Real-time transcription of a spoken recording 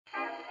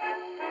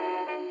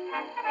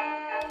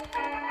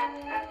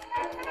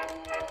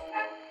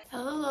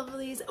Hello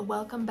lovelies,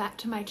 welcome back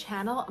to my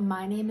channel.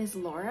 My name is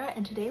Laura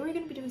and today we're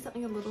going to be doing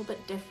something a little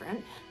bit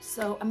different.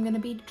 So I'm going to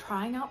be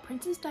trying out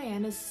Princess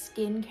Diana's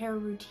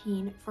skincare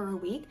routine for a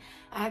week.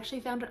 I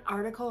actually found an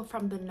article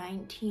from the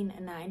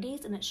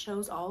 1990s and it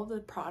shows all of the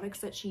products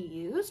that she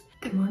used.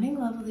 Good morning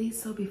lovelies.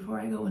 So before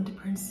I go into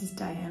Princess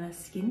Diana's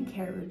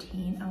skincare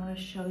routine, I want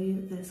to show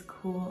you this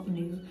cool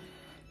new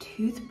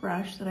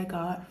toothbrush that I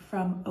got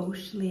from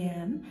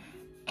Oclean.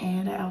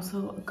 And I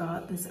also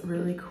got this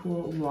really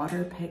cool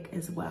water pick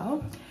as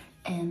well.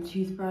 And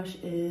toothbrush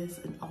is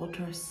an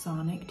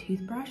ultrasonic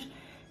toothbrush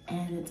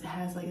and it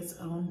has like its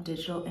own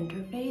digital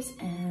interface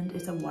and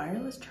it's a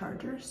wireless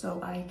charger,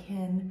 so I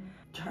can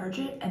charge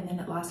it and then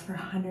it lasts for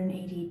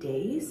 180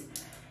 days.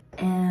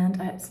 And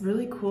it's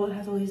really cool. It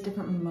has all these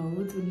different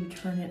modes when you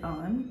turn it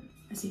on.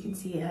 As you can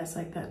see, it has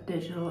like that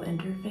digital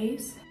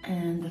interface,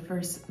 and the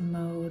first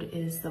mode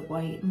is the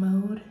white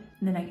mode.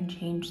 And then I can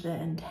change the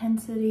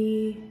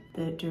intensity,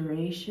 the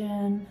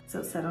duration. So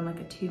it's set on like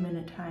a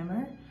 2-minute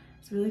timer.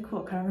 It's really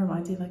cool. It kind of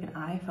reminds me of like an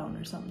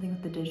iPhone or something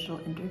with the digital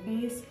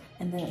interface.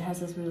 And then it has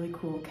this really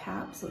cool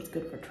cap, so it's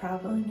good for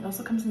traveling. It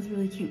also comes in this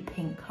really cute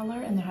pink color,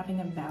 and they're having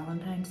a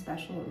Valentine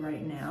special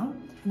right now.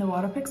 And the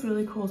water pick's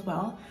really cool as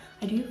well.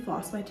 I do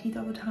floss my teeth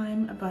all the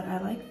time, but I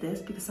like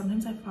this because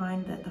sometimes I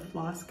find that the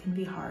floss can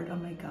be hard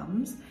on my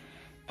gums.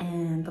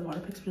 And the water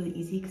pick's really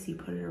easy because you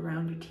put it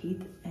around your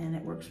teeth and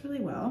it works really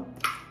well.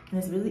 And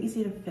it's really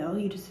easy to fill.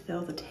 You just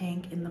fill the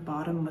tank in the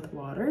bottom with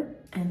water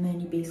and then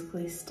you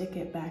basically stick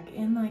it back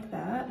in like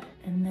that.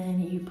 And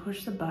then you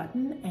push the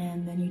button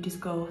and then you just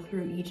go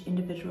through each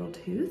individual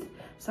tooth.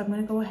 So I'm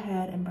gonna go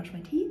ahead and brush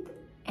my teeth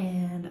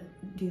and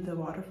do the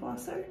water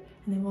flosser,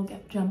 and then we'll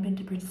jump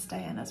into Princess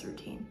Diana's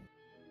routine.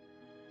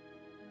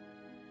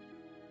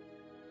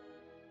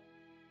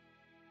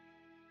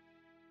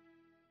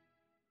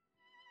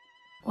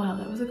 Wow,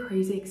 that was a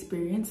crazy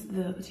experience.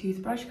 The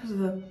toothbrush, because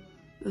of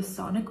the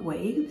sonic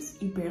waves,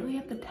 you barely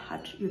have to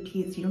touch your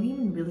teeth. You don't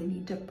even really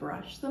need to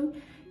brush them.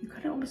 You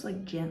kind of almost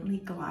like gently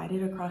glide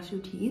it across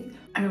your teeth.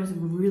 And it was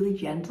really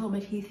gentle. My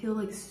teeth feel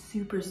like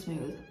super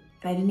smooth.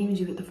 And I didn't even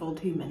do it the full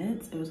 2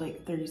 minutes. It was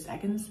like 30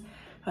 seconds,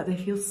 but they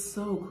feel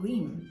so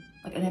clean.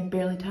 Like, and I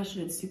barely touched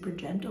it. It's super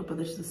gentle, but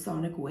there's the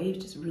sonic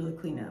waves just really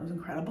clean. It was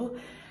incredible.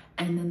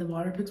 And then the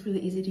water pick's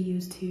really easy to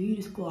use too. You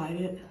just glide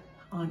it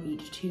on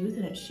each tooth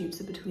and it shoots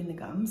it between the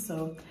gums.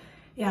 So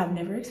yeah, I've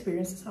never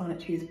experienced this on a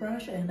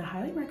toothbrush and I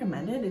highly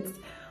recommend it. It's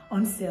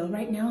on sale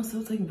right now, so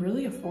it's like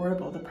really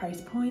affordable, the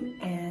price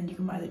point, and you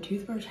can buy the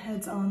toothbrush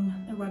heads on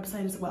their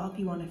website as well if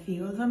you want a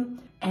few of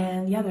them.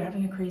 And yeah, they're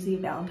having a crazy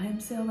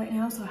Valentine's sale right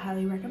now, so I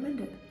highly recommend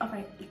it. All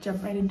right, let's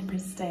jump right into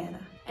Princess Diana.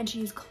 And she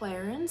used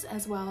Clarins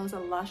as well as a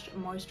Lush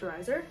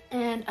moisturizer.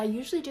 And I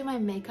usually do my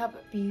makeup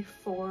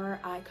before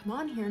I come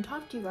on here and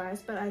talk to you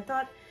guys, but I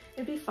thought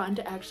it'd be fun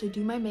to actually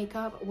do my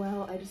makeup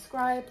while I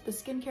describe the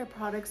skincare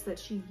products that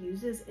she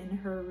uses in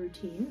her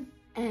routine.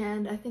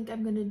 And I think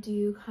I'm gonna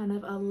do kind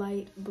of a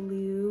light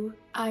blue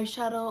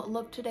eyeshadow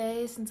look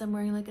today since I'm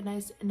wearing like a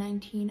nice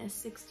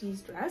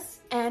 1960s dress.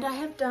 And I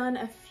have done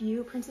a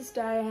few Princess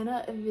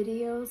Diana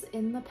videos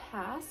in the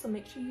past, so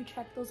make sure you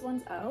check those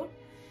ones out.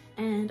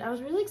 And I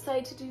was really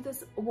excited to do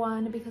this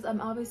one because I'm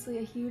obviously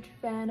a huge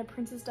fan of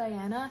Princess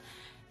Diana,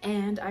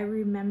 and I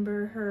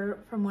remember her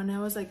from when I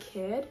was a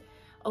kid,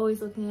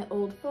 always looking at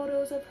old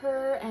photos of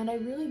her, and I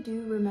really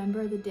do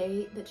remember the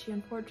day that she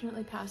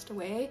unfortunately passed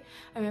away.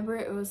 I remember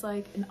it was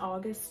like an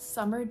August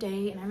summer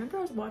day, and I remember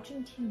I was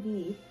watching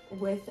TV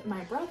with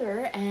my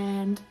brother,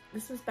 and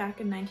this was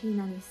back in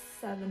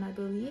 1997, I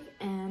believe,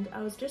 and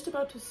I was just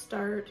about to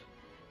start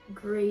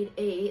grade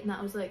 8, and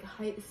that was like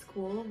high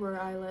school where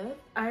I live.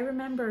 I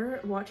remember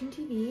watching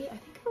TV, I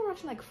think we were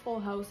watching like Full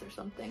House or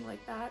something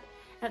like that.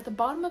 At the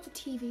bottom of the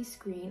TV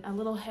screen, a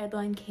little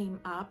headline came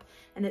up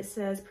and it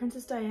says,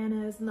 Princess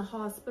Diana is in the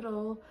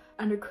hospital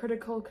under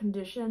critical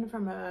condition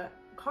from a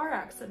car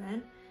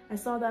accident. I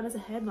saw that as a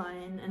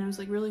headline and it was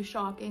like really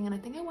shocking, and I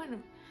think I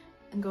went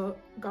and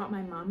got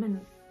my mom and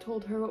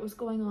told her what was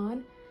going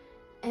on.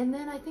 And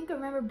then I think I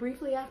remember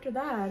briefly after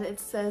that, it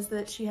says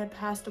that she had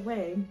passed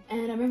away.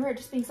 And I remember it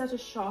just being such a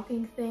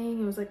shocking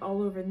thing. It was like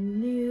all over the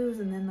news,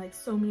 and then like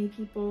so many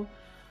people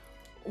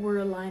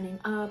were lining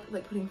up,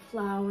 like putting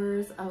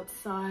flowers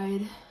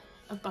outside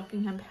of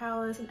Buckingham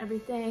Palace and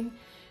everything.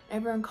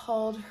 Everyone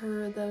called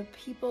her the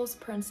people's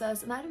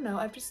princess, and I don't know,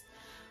 I've just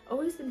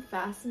always been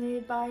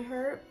fascinated by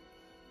her.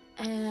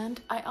 And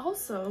I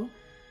also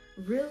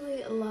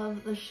really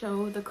love the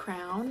show The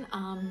Crown.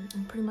 I'm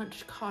pretty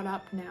much caught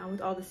up now with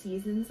all the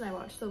seasons. I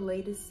watched the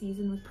latest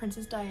season with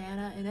Princess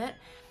Diana in it,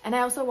 and I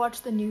also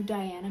watched the new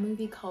Diana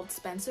movie called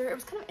Spencer. It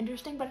was kind of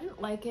interesting, but I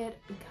didn't like it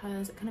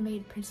because it kind of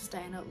made Princess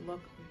Diana look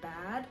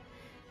bad,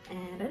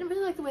 and I didn't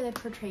really like the way they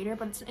portrayed her,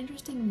 but it's an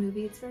interesting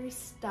movie. It's very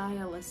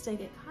stylistic.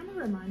 It kind of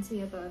reminds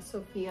me of a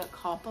Sofia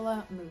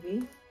Coppola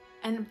movie.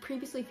 And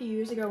previously, a few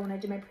years ago, when I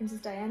did my Princess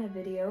Diana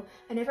video,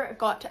 I never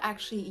got to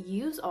actually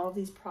use all of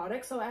these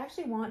products, so I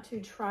actually want to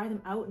try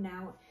them out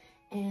now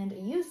and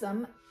use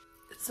them.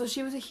 So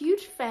she was a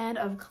huge fan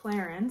of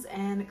Clarins,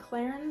 and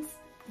Clarins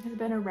has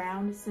been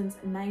around since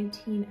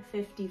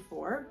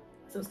 1954.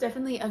 So it's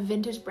definitely a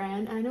vintage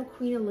brand. And I know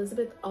Queen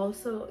Elizabeth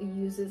also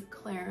uses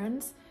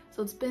Clarins.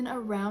 So it's been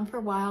around for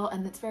a while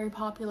and it's very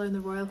popular in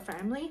the royal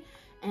family.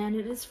 And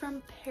it is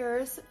from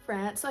Paris,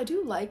 France. So I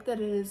do like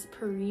that it is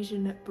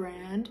Parisian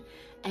brand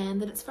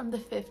and that it's from the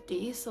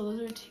 50s. So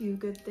those are two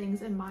good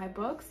things in my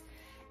books.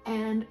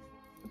 And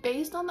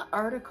based on the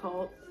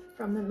article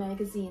from the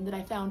magazine that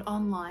I found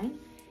online,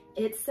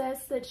 it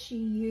says that she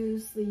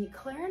used the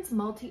Clarins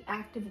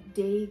Multi-Active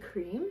Day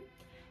Cream,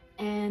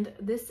 and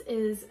this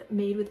is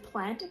made with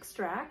plant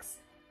extracts,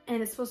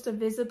 and it's supposed to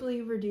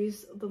visibly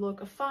reduce the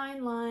look of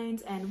fine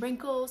lines and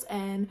wrinkles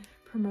and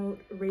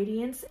promote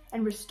radiance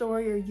and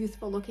restore your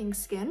youthful looking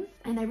skin.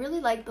 And I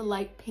really like the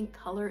light pink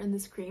color in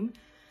this cream.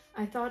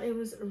 I thought it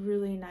was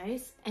really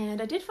nice,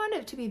 and I did find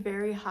it to be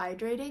very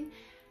hydrating.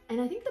 And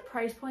I think the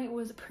price point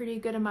was pretty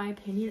good in my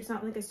opinion. It's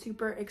not like a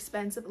super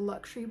expensive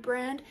luxury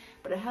brand,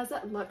 but it has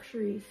that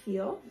luxury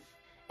feel.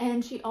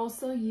 And she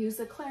also used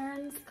the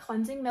Clarins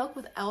cleansing milk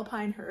with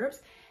alpine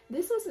herbs.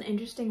 This was an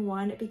interesting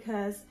one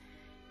because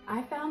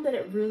I found that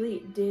it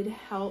really did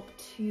help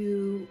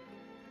to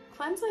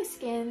cleanse my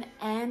skin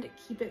and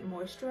keep it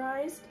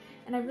moisturized.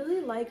 And I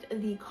really liked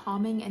the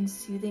calming and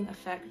soothing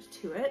effect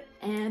to it.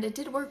 And it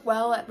did work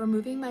well at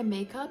removing my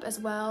makeup as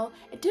well.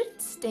 It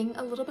did sting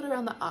a little bit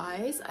around the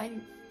eyes. I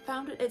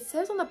found it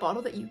says on the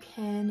bottle that you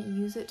can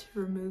use it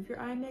to remove your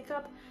eye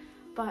makeup,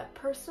 but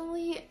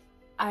personally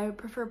I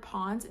prefer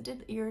Pond's. It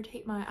did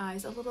irritate my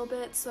eyes a little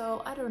bit,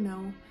 so I don't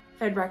know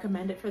if I'd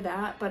recommend it for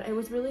that, but it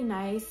was really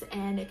nice,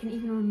 and it can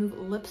even remove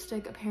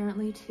lipstick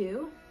apparently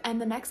too. And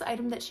the next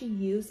item that she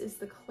used is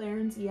the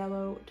Clarins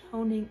Yellow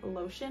Toning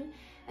Lotion,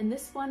 and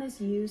this one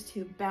is used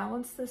to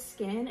balance the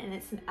skin, and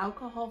it's an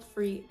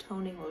alcohol-free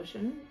toning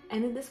lotion.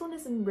 And then this one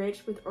is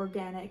enriched with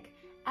organic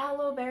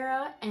aloe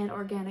vera and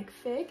organic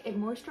fig. It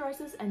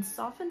moisturizes and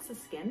softens the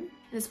skin, and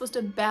it's supposed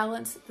to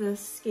balance the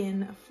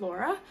skin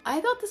flora. I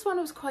thought this one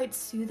was quite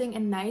soothing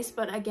and nice,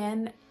 but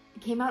again,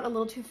 it came out a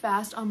little too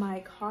fast on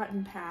my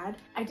cotton pad.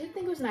 I did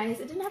think it was nice.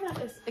 It didn't have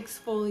enough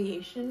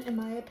exfoliation in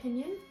my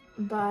opinion,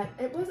 but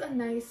it was a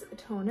nice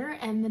toner.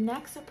 And the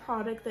next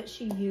product that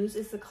she used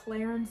is the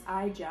Clarins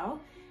Eye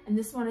Gel, and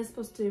this one is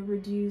supposed to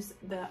reduce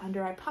the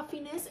under eye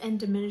puffiness and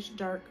diminish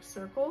dark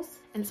circles,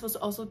 and it's supposed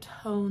to also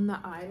tone the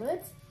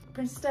eyelids.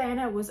 Princess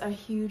Diana was a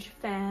huge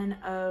fan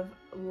of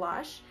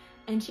Lush,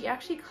 and she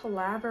actually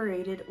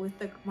collaborated with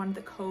one of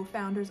the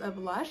co-founders of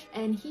Lush,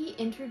 and he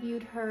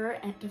interviewed her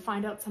to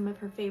find out some of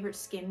her favorite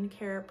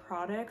skincare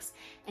products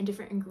and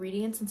different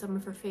ingredients and some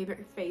of her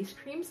favorite face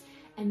creams,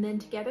 and then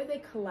together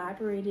they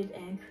collaborated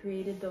and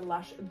created the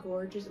Lush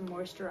Gorgeous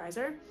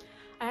Moisturizer.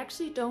 I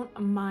actually don't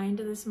mind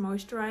this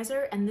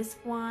moisturizer, and this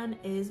one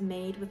is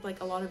made with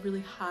like a lot of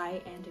really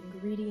high-end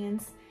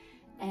ingredients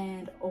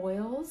and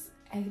oils.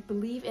 I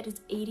believe it is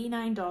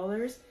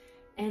 $89,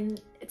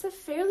 and it's a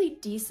fairly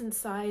decent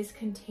sized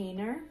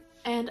container,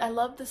 and I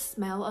love the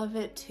smell of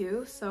it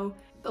too. So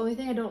the only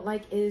thing I don't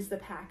like is the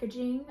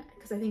packaging,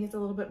 because I think it's a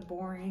little bit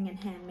boring and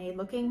handmade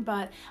looking,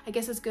 but I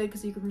guess it's good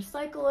because you can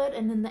recycle it,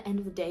 and then at the end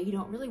of the day you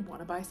don't really want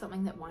to buy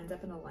something that winds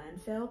up in a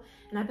landfill.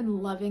 And I've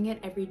been loving it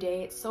every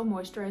day. It's so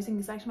moisturizing.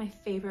 It's actually my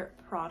favorite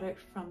product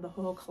from the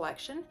whole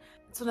collection.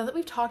 So now that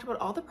we've talked about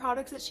all the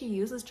products that she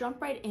uses, let's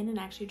jump right in and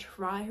actually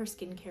try her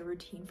skincare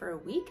routine for a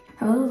week.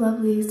 Hello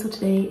lovelies, so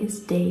today is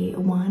day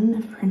 1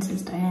 of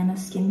Princess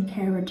Diana's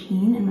skincare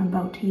routine, and I'm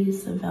about to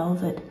use the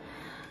Velvet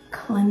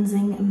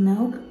Cleansing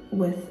Milk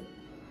with,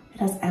 it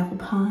has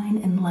alpine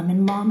and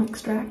lemon balm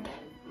extract.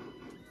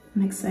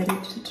 I'm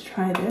excited to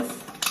try this.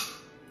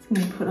 So I'm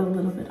going to put a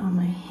little bit on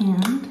my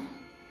hand.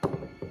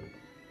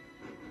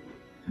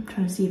 I'm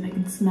trying to see if I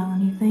can smell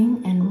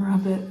anything and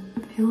rub it.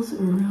 It feels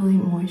really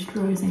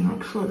moisturizing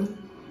actually.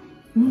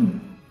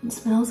 It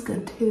smells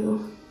good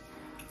too.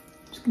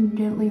 Just gonna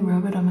gently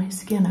rub it on my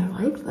skin. I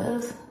like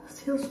this. This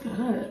feels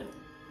good.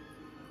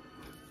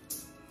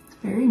 It's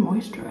very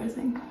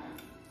moisturizing.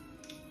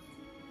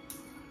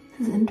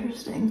 This is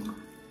interesting.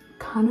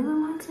 Kind of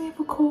reminds me of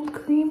a cold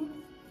cream.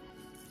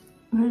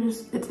 But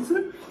it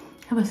doesn't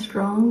have a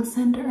strong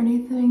scent or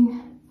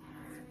anything,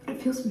 but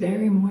it feels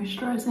very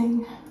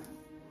moisturizing.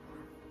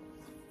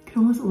 You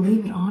can almost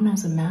leave it on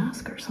as a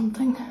mask or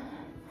something.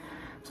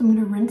 So I'm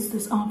gonna rinse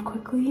this off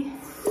quickly.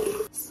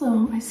 So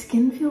my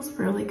skin feels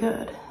really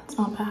good. It's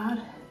not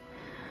bad.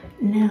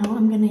 Now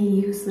I'm gonna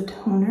use the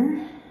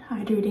toner,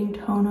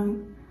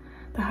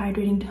 the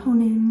hydrating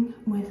toning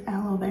with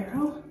aloe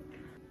vera.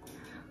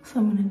 So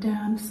I'm gonna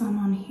dab some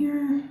on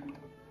here.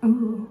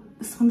 Ooh,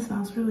 this one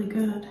smells really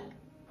good.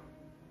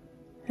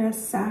 It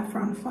has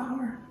saffron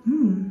flower.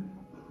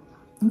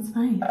 That's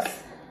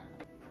nice.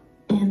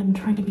 And I'm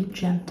trying to be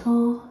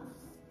gentle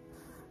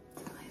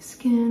to my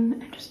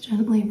skin. I just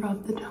gently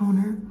rub the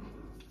toner.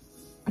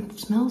 It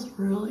smells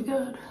really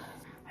good.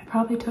 I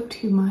probably took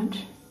too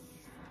much.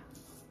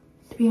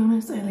 To be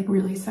honest, I like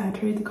really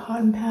saturated the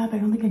cotton pad, but I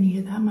don't think I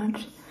needed that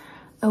much.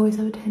 I always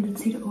have a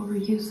tendency to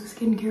overuse the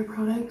skincare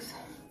products.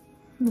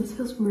 And this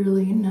feels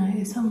really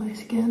nice on my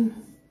skin.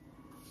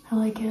 I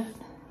like it.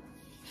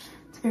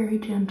 It's very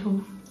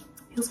gentle.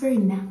 Feels very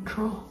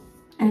natural.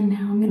 And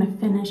now I'm gonna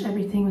finish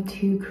everything with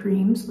 2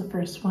 creams. The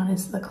first one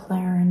is the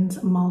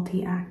Clarins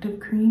Multi-Active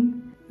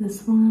Cream.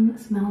 This one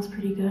smells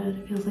pretty good.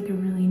 It feels like a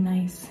really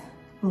nice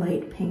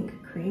light pink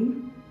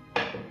cream.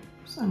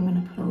 So I'm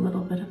gonna put a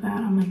little bit of that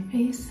on my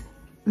face.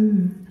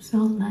 It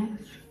smells nice.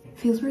 It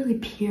feels really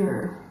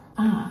pure.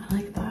 I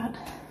like that.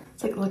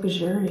 It's like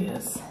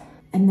luxurious.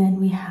 And then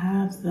we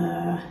have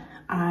the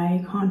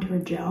eye contour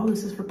gel.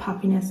 This is for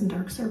puffiness and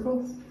dark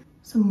circles.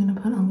 So I'm gonna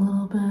put a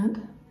little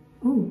bit.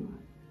 Ooh,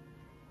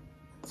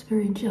 it's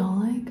very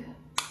gel-like.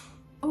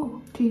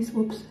 Oh, geez,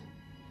 whoops.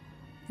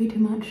 Way too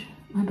much,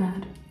 my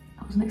bad.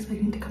 I wasn't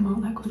expecting it to come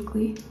out that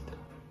quickly.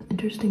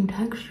 Interesting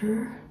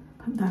texture.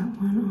 Put that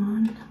one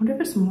on. I wonder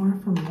if it's more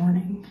for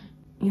morning.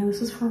 Yeah,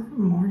 this is for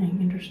morning,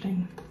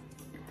 interesting.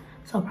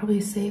 So I'll probably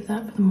save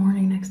that for the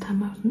morning next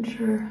time, I wasn't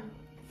sure.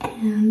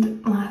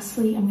 And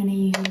lastly, I'm gonna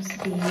use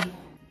the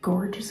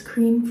Gorgeous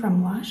Cream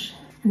from Lush.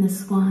 And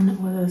this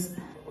one was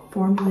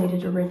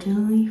formulated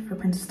originally for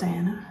Princess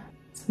Diana.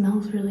 It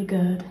smells really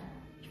good.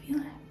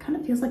 Kind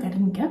of feels like I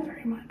didn't get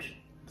very much.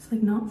 It's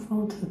like not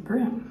full to the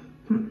brim.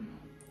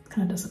 It's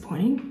kind of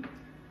disappointing.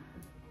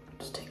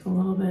 Just take a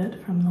little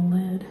bit from the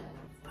lid,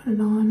 put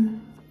it on.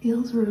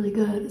 Feels really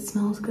good, it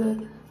smells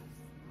good.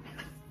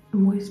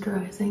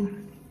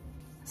 Moisturizing.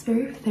 It's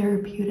very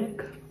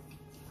therapeutic.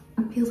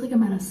 It feels like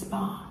I'm at a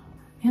spa.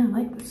 Yeah, I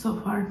like this so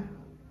far.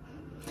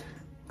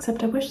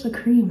 Except I wish the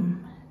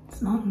cream,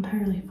 it's not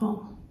entirely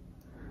full.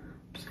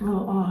 Just a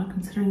little odd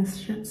considering this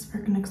shit's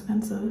freaking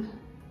expensive.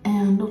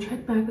 And I'll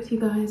check back with you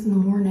guys in the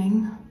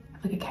morning. I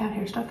have like a cat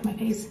hair stuck to my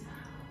face.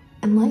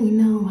 And let you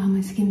know how my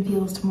skin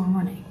feels tomorrow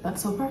morning. But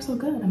so far so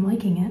good, I'm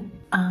liking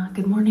it.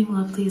 Good morning,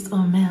 lovelies.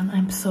 Oh man,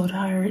 I'm so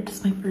tired.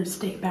 It's my first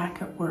day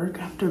back at work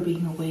after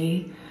being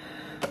away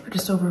for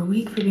just over a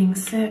week for being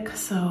sick.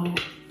 So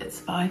it's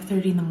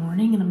 5:30 in the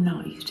morning and I'm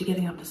not used to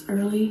getting up this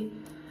early.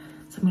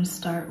 So I'm gonna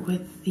start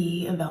with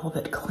the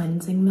Velvet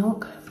Cleansing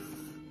Milk.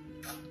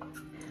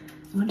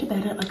 I went to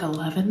bed at like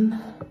 11.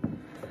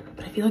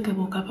 But I feel like I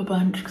woke up a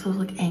bunch because I was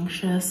like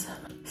anxious.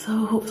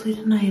 So hopefully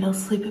tonight I'll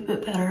sleep a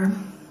bit better.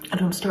 I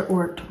don't start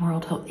work tomorrow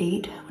till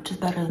 8, which is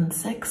better than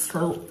 6.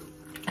 So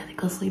I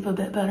think I'll sleep a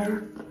bit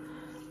better.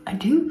 I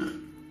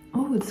do.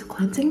 Oh, this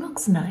cleansing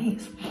milk's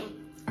nice.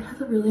 It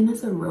has a really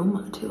nice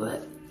aroma to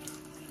it.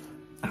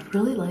 I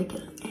really like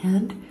it.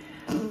 And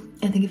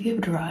I think if you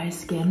have dry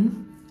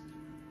skin,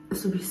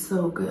 this would be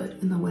so good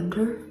in the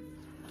winter.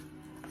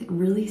 Like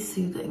really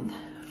soothing.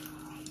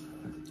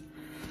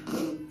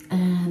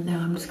 And now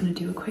I'm just gonna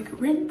do a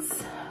quick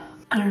rinse.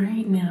 All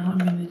right, now I'm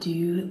gonna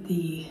do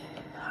the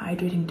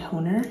hydrating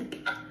toner.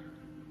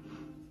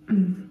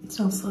 It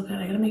smells so good.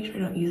 I gotta make sure I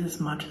don't use as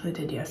much as I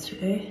did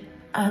yesterday.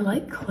 I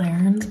like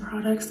Clarins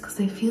products because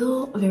they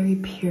feel very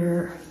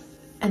pure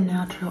and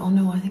natural. Oh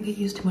no, I think I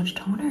used too much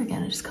toner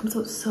again. It just comes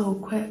out so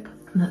quick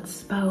from that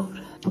spout.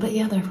 But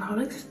yeah, their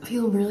products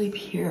feel really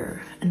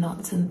pure and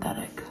not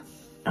synthetic.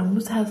 It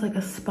almost has like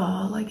a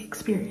spa-like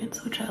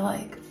experience, which I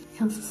like.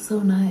 Yeah, this is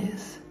so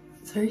nice.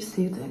 It's very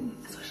soothing,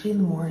 especially in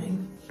the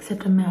morning.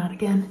 Except I'm mad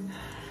again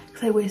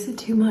because I wasted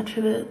too much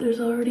of it. There's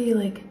already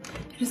like,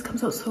 it just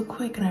comes out so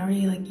quick and I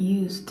already like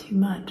used too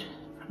much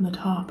from the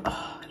top.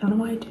 Oh, I don't know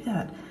why I do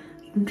that.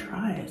 I even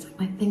try. It's like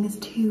my thing is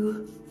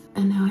too,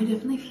 and now I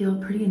definitely feel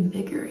pretty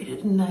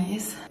invigorated and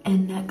nice.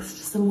 And next,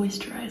 some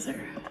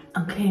moisturizer.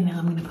 Okay, now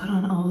I'm gonna put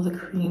on all of the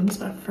creams,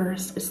 but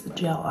first it's the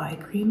gel eye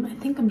cream. I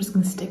think I'm just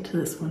gonna stick to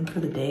this one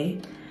for the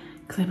day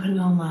because I put it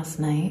on last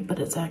night, but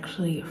it's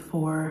actually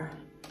for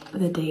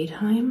the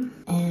daytime.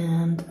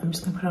 And I'm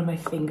just gonna put it on my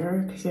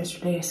finger because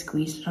yesterday I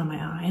squeezed it on my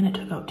eye and it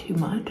took out too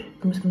much.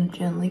 I'm just gonna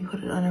gently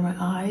put it under my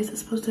eyes.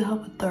 It's supposed to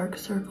help with dark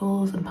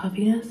circles and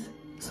puffiness.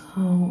 So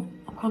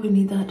I'll probably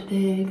need that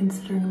today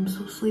considering I'm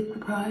so sleep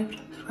deprived.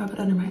 Just rub it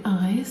under my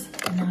eyes.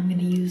 And now I'm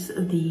gonna use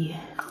the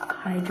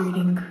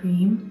hydrating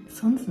cream.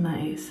 This one's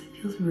nice.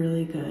 It feels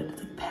really good.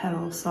 It's like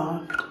petal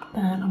soft.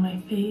 That on my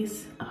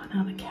face. Oh,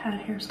 now the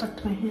cat hair stuck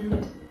to my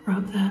hand.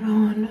 Rub that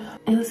on.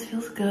 And this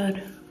feels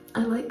good.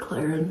 I like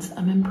Clarins.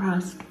 I'm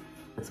impressed,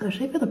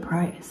 especially for the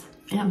price.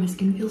 Yeah, my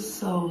skin feels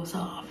so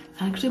soft.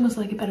 I actually almost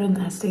like it better than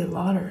the Estee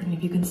Lauder, and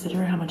if you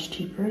consider how much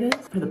cheaper it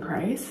is for the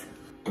price.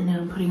 And now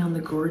I'm putting on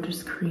the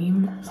Gorgeous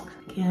Cream.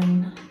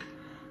 Again,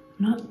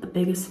 I'm not the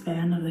biggest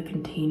fan of the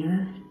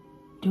container.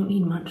 Don't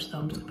need much though,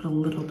 I'm just gonna put a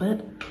little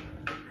bit.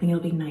 I think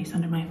it'll be nice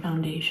under my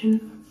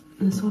foundation.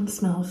 And this one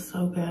smells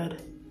so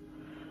good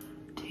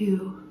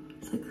too.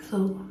 It's like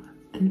so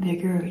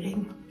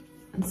invigorating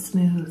and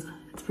smooth.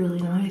 It's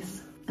really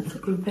nice. It's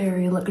like a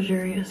very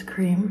luxurious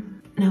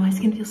cream. Now my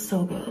skin feels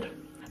so good.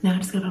 Now I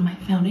just gotta put on my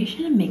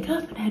foundation and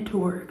makeup and head to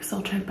work. So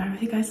I'll check back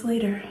with you guys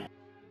later.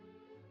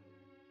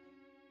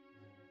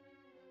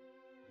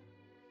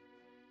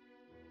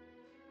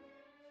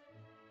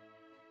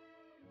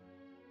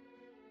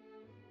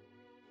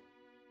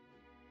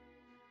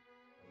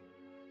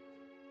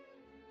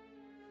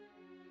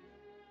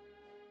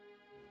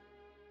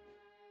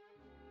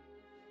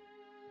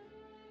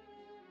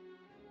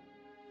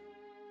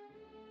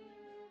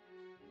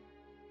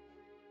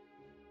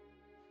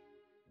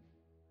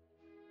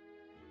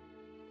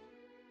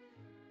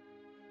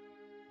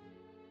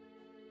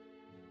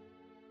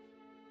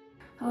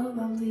 Hello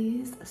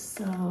lovelies.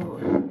 So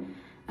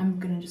I'm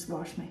gonna just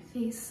wash my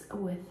face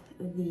with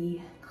the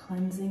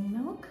cleansing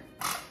milk.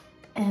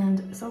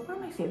 And so far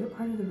my favorite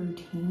part of the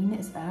routine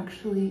is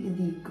actually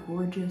the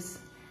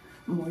gorgeous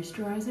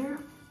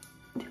moisturizer.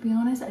 To be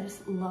honest, I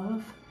just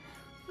love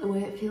the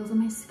way it feels on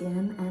my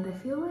skin, and I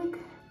feel like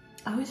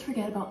I always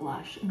forget about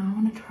Lush and I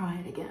want to try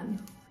it again.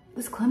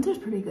 This cleanser is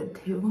pretty good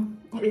too.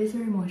 It is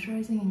very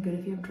moisturizing and good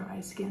if you have dry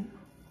skin.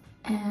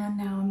 And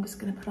now I'm just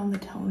gonna put on the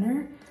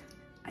toner.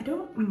 I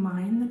don't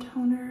mind the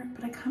toner,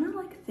 but I kind of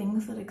like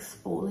things that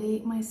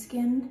exfoliate my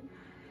skin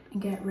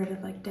and get rid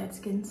of like dead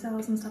skin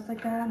cells and stuff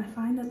like that. And I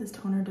find that this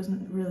toner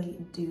doesn't really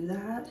do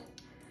that.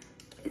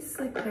 It's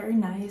like very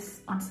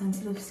nice on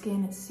sensitive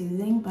skin, it's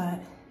soothing,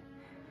 but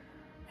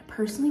I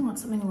personally want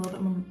something a little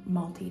bit more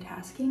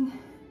multitasking.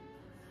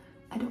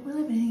 I don't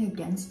really have anything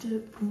against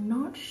it. I'm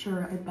not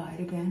sure I'd buy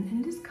it again,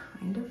 and it is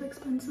kind of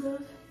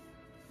expensive.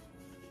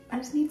 I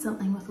just need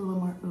something with a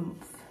little more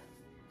oomph.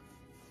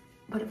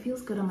 But it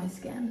feels good on my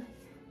skin.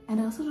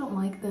 And I also don't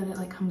like that it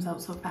like comes out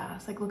so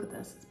fast. Like look at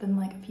this, it's been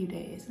like a few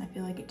days and I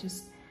feel like it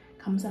just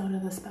comes out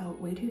of the spout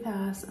way too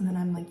fast, and then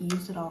I'm like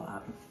used it all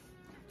up.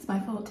 It's my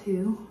fault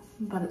too,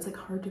 but it's like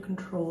hard to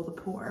control the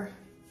pour.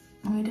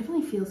 I mean, it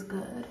definitely feels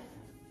good,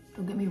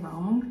 don't get me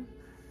wrong.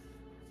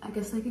 I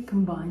guess I could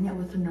combine it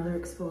with another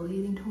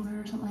exfoliating toner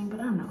or something, but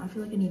I don't know, I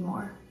feel like I need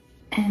more.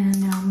 And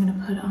now I'm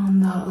gonna put on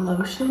the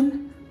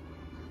lotion.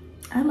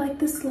 I like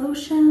this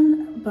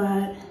lotion,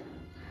 but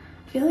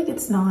I feel like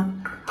it's not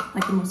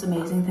like the most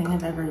amazing thing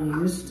I've ever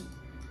used.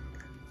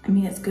 I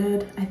mean, it's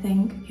good, I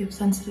think. If you have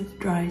sensitive,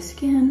 dry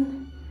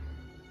skin,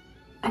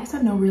 I guess I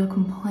have no real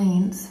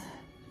complaints.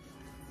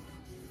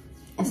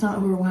 It's not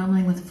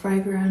overwhelming with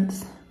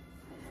fragrance,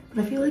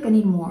 but I feel like I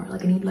need more.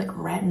 Like I need like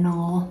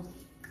retinol,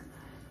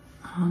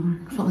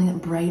 something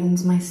that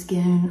brightens my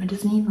skin. I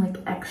just need like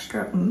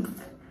extra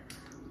oomph.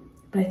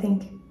 But I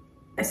think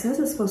it says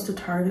it's supposed to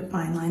target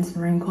fine lines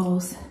and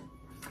wrinkles,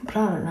 but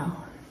I don't know.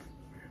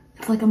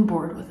 It's like I'm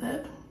bored with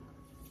it,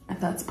 if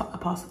that's a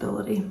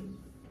possibility.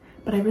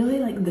 But I really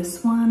like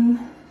this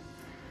one,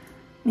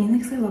 mainly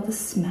because I love the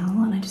smell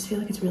and I just feel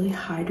like it's really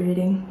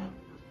hydrating,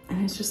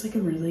 and it's just like a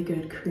really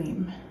good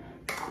cream.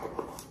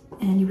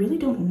 And you really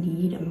don't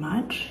need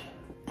much,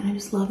 and I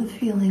just love the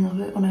feeling of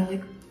it when I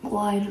like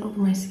glide it over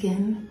my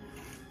skin.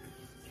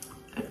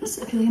 I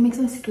feel like it makes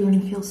my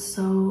skin feel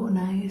so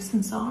nice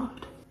and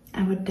soft.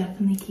 I would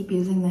definitely keep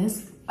using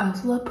this. I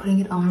also love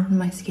putting it on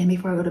my skin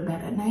before I go to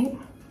bed at night.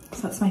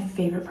 So that's my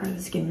favorite part of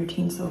the skin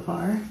routine so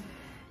far.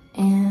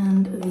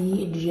 And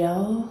the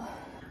gel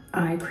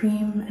eye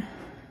cream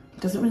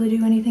doesn't really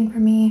do anything for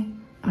me.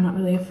 I'm not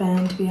really a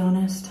fan, to be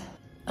honest.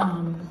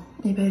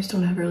 Maybe I just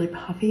don't have really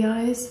puffy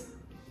eyes,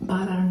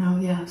 but I don't know,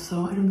 yeah,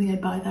 so I don't think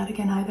I'd buy that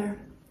again either.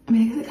 I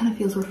mean, I guess it kind of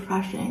feels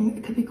refreshing.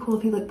 It could be cool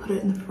if you like put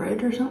it in the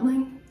fridge or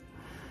something.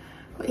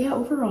 But yeah,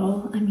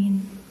 overall, I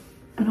mean,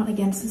 I'm not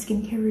against the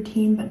skincare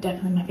routine, but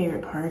definitely my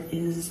favorite part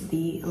is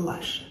the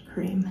Lush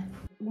cream.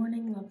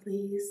 Morning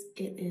lovelies,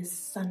 it is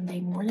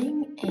Sunday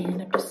morning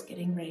and I'm just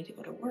getting ready to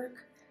go to work.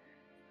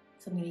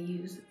 So I'm gonna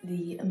use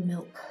the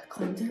milk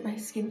cleanser. My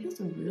skin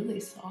feels really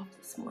soft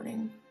this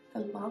morning. I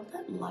love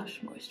that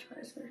Lush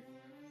moisturizer.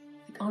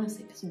 Like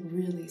honestly, it's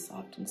really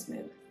soft and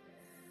smooth.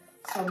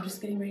 So I'm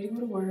just getting ready to go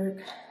to work.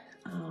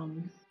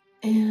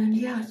 And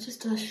yeah, it's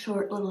just a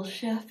short little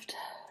shift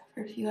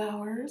for a few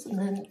hours, and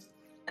then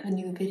I have a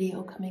new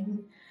video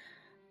coming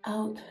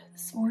out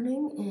this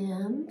morning,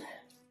 and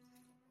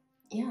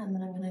yeah, and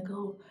then I'm gonna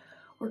go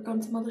work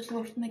on some other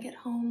stuff when I get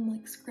home,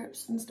 like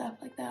scripts and stuff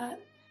like that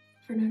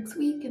for next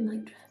week, and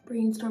like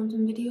brainstorm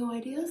some video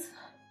ideas.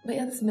 But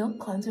yeah, this milk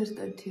cleanser is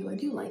good too. I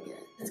do like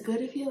it. It's good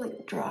if you have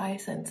like dry,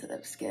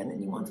 sensitive skin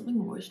and you want something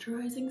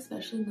moisturizing,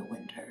 especially in the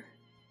winter.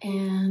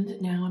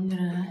 And now I'm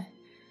gonna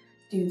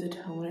do the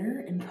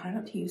toner and try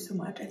not to use so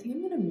much. I think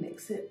I'm gonna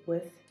mix it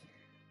with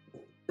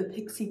the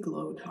Pixie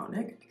Glow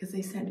Tonic because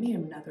they sent me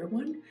another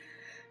one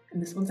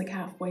and this one's like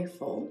halfway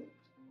full.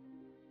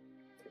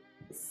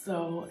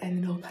 So,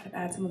 and it'll kind of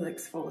add some of the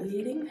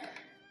exfoliating.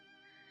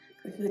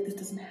 I feel like this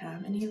doesn't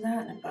have any of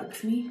that and it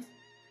bugs me.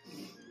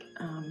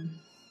 So I'm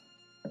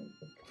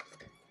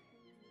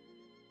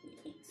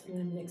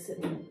gonna mix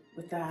it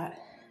with that.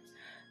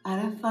 I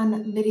had a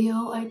fun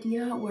video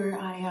idea where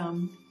I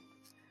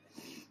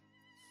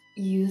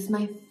use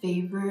my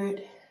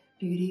favorite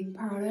beauty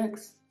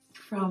products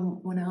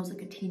from when I was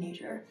like a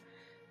teenager.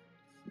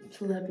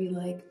 So that'd be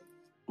like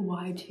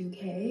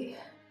Y2K,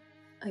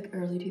 like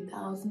early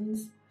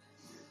 2000s,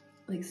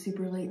 like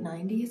super late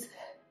 90s.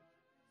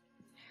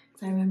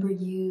 So I remember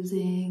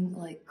using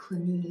like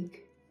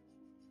Clinique,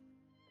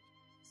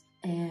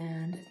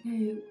 and I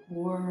think I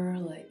wore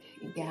like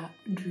Gap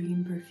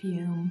Dream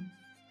perfume.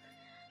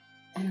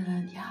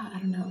 And yeah, I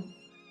don't know.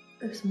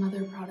 There's some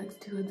other products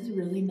too. Like this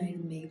really nice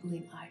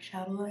Maybelline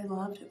eyeshadow I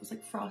loved. It was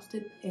like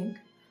frosted pink.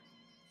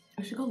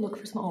 I should go look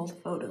for some old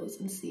photos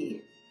and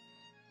see.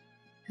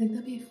 I think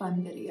that'd be a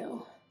fun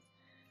video.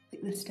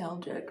 Like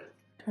nostalgic.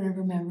 Trying to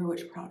remember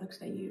which products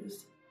I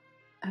used.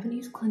 I haven't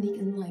used Clinique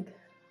in like,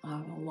 I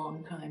don't know, a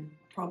long time.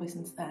 Probably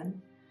since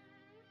then.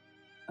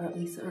 or at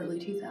least the early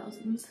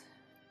 2000s.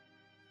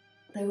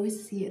 I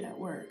always see it at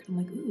work. I'm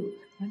like, ooh,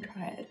 I'm gonna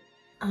try it.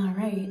 All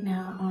right,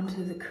 now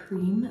onto the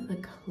cream, the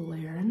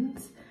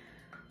Clarins.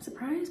 I'm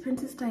surprised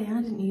Princess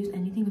Diana didn't use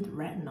anything with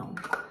retinol.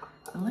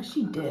 Unless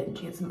she did,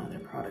 she had some other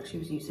products she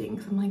was using.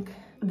 So I'm like,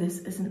 this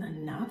isn't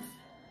enough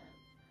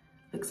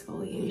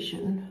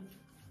exfoliation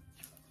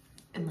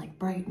and like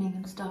brightening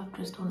and stuff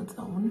just on its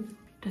own.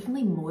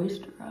 Definitely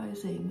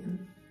moisturizing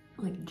and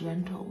like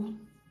gentle.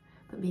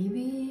 But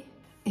maybe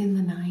in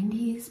the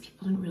 90s,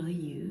 people didn't really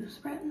use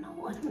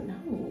retinol. I don't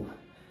know.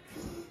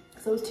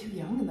 Because I was too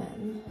young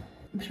then.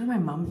 I'm sure my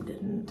mom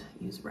didn't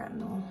use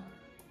retinol.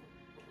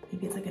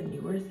 Maybe it's like a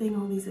newer thing,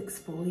 all these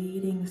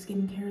exfoliating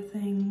skincare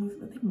things,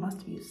 but they must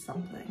have used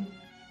something.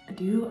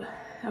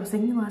 I was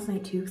thinking last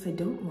night too, because I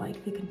don't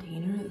like the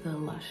container the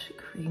Lush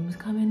creams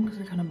come in because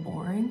they're kind of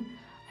boring.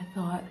 I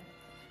thought,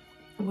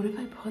 what if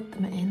I put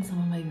them in some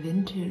of my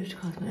vintage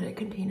cosmetic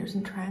containers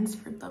and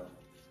transferred them?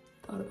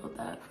 Thought about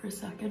that for a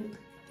second.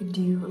 I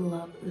do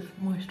love this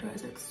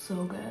moisturizer, it's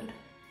so good.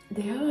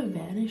 They have a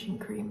vanishing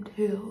cream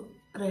too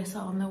that I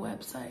saw on the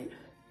website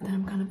that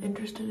I'm kind of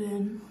interested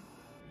in.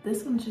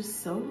 This one's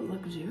just so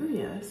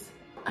luxurious.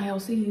 I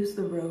also use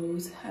the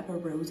I have a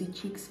Rosy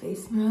Cheeks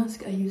face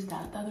mask. I used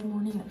that the other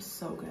morning, it was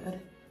so good.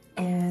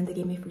 And they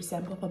gave me a free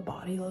sample of a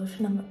body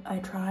lotion I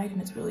tried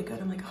and it's really good.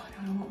 I'm like, oh,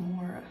 I want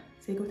more.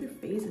 So they go through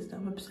phases now,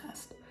 I'm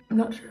obsessed. I'm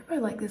not sure if I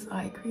like this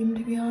eye cream,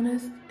 to be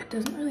honest. It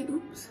doesn't really,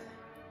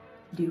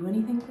 do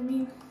anything for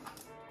me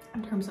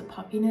in terms of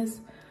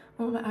puffiness.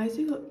 Well, my eyes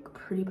do look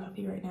pretty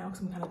puffy right now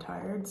because I'm kind of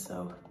tired,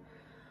 so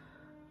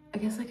I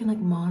guess I can like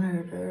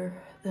monitor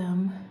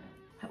them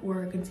at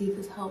work and see if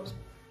this helps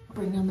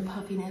bring down the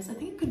puffiness. I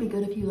think it could be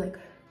good if you like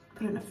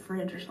put it in a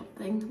fridge or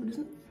something. So it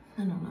doesn't,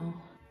 I don't know,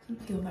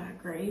 doesn't feel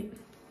that great.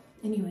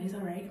 Anyways, all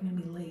right, I'm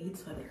gonna be late,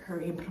 so I better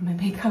hurry and put on my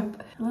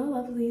makeup.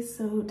 Hello, lovelies.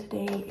 So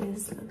today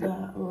is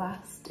the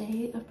last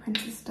day of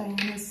Princess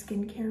Diana's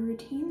skincare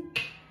routine.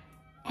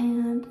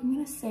 And I'm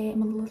gonna say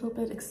I'm a little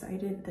bit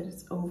excited that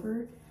it's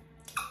over.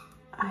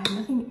 I have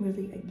nothing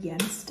really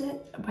against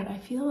it, but I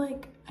feel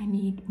like I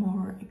need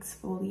more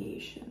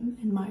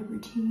exfoliation in my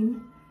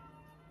routine.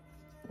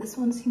 This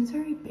one seems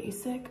very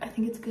basic. I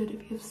think it's good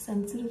if you have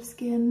sensitive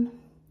skin.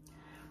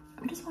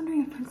 I'm just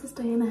wondering if Princess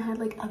Diana had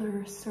like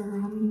other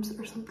serums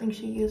or something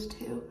she used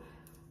to.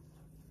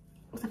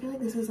 Because I feel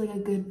like this is like a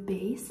good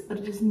base, but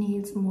it just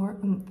needs more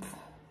oomph.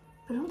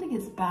 But I don't think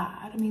it's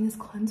bad. I mean, this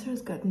cleanser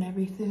is good and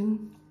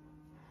everything.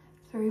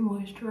 It's very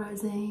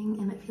moisturizing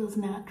and it feels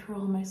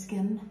natural on my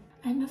skin.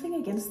 I have nothing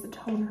against the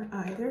toner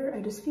either.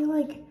 I just feel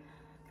like,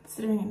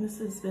 considering this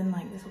has been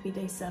like, this will be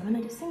day 7,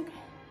 I just think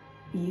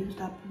I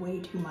used up way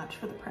too much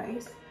for the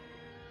price.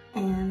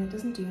 And it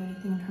doesn't do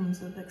anything in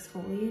terms of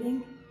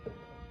exfoliating.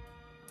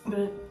 But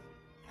it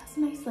has a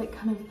nice like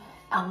kind of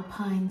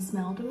alpine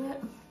smell to it.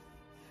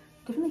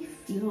 It definitely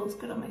feels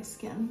good on my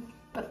skin,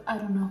 but I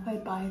don't know if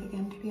I'd buy it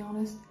again, to be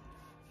honest.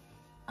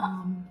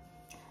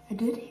 I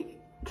did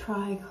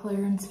try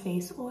Clarins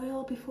face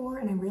oil before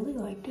and I really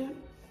liked it.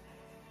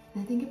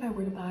 And I think if I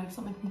were to buy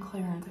something from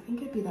Clarins, I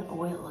think it'd be that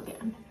oil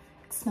again.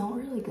 It smelled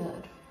really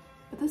good.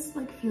 But this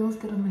like feels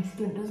good on my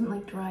skin. It doesn't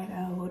like dry it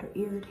out or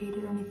irritate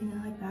it or anything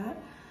like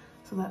that.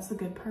 So that's the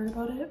good part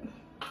about it.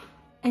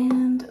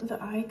 And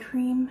the eye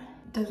cream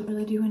doesn't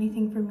really do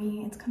anything for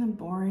me. It's kind of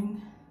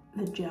boring.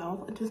 The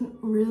gel, it doesn't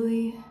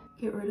really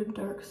get rid of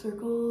dark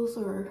circles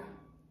or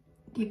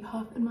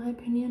depuff in my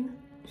opinion.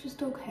 It's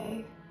just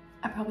okay.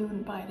 I probably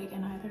wouldn't buy it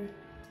again either.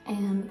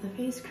 And the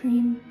face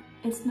cream,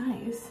 it's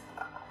nice.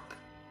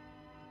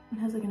 It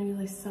has like a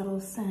really subtle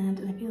scent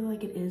and I feel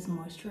like it is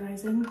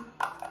moisturizing.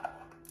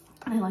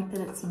 And I like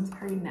that it smells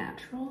very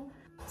natural.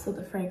 So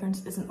the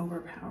fragrance isn't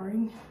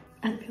overpowering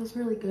and it feels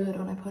really good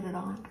when I put it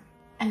on.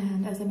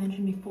 And as I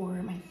mentioned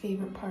before, my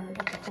favorite part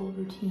of the whole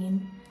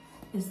routine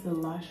is the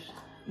Lush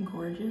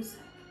Gorgeous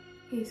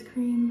face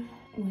cream,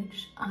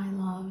 which I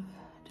love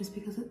just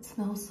because it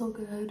smells so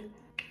good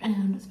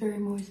and it's very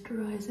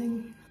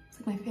moisturizing. It's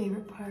like my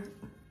favorite part.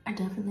 I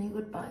definitely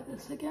would buy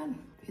this again.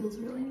 Feels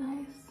really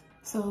nice.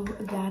 So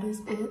that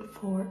is it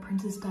for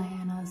Princess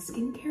Diana's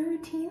skincare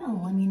routine.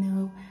 Let me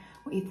know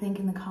what you think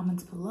in the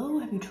comments below.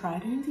 Have you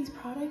tried any of these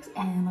products?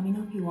 And let me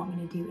know if you want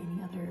me to do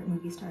any other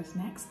movie stars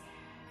next.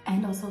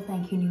 And also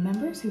thank you new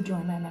members who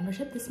joined my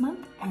membership this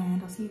month.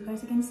 And I'll see you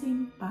guys again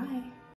soon. Bye.